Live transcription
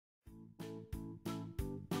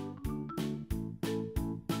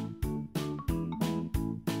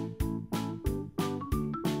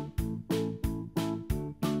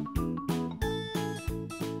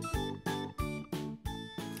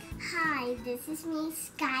guys, this is me,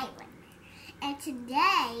 Skylar, and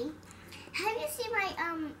today, have you seen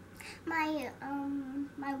my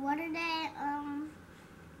water day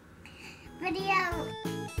video?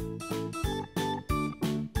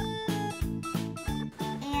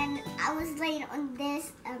 And I was laying on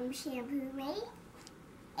this ShampooMATE.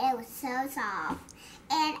 It was so soft,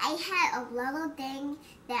 and I had a little thing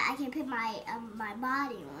that I can put my my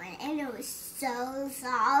body on, and it was so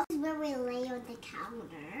soft. This is where we lay on the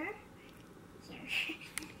counter. Here.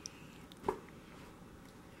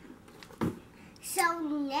 So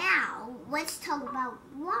now let's talk about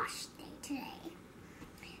wash day today.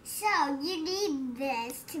 So you need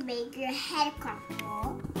this to make your head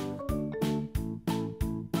comfortable.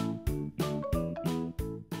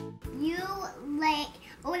 You lay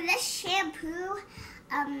with this shampoo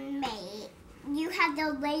mate. You have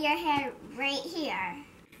to lay your hair right here.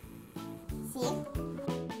 See?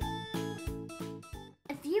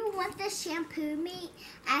 If you want the ShampooMATE,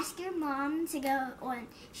 ask your mom to go on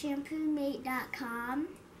ShampooMATE.com.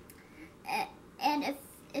 And if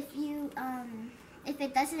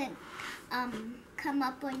it doesn't come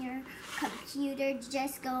up on your computer,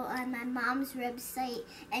 just go on my mom's website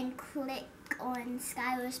and click on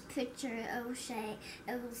Skylar's picture. It will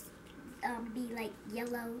be like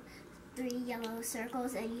three yellow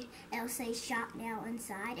circles, and it'll say shop now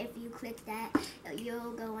inside. If you click that,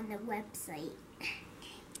 you'll go on the website.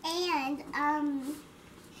 And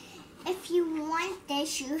if you want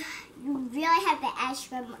this, you really have to ask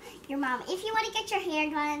your mom. If you want to get your hair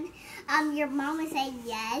done, your mom will say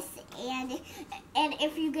yes. And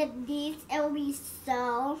if you get these, it will be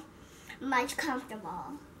so much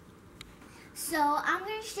comfortable. So I'm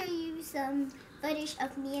going to show you some footage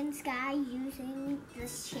of me and Sky using the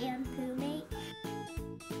ShampooMATE.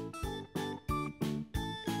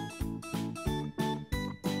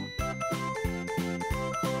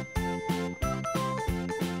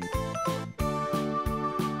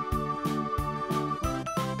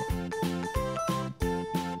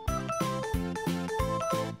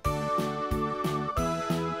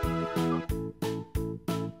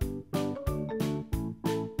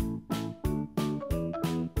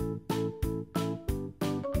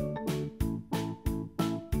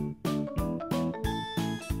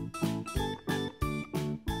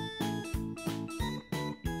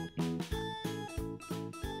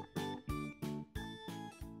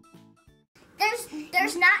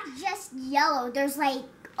 There's not just yellow, there's like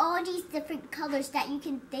all these different colors that you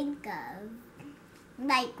can think of.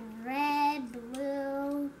 Like red,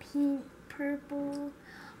 blue, pink, purple,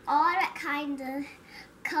 all that kind of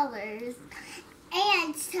colors.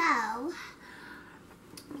 And so,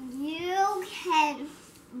 you can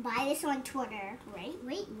buy this on Twitter, right?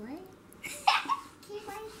 Wait, what? Can you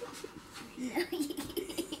buy this? No.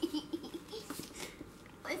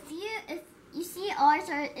 If you see ours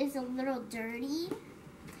is a little dirty.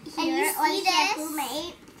 Here, and you see this,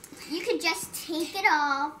 you could just take it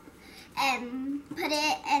off and put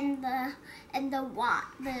it in the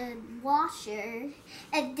washer,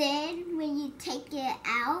 and then when you take it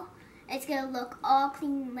out, it's gonna look all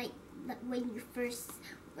clean, like when you first.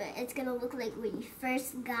 It's gonna look like when you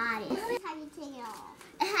first got it. How do you take it off?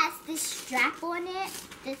 It has this strap on it.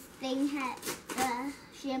 This thing has the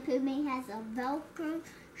ShampooMATE has a Velcro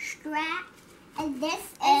strap.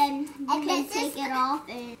 And you can take it off,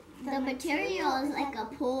 and the material is like a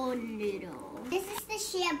pool noodle. This is the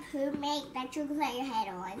ShampooMATE that you put your head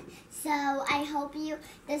on. So I hope you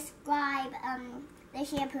describe the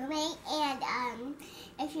ShampooMATE, and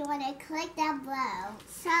if you want to click down below.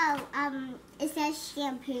 So it says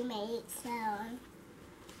ShampooMATE. So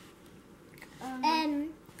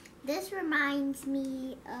and this reminds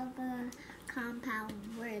me of a compound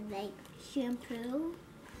where they shampoo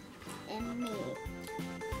and mate.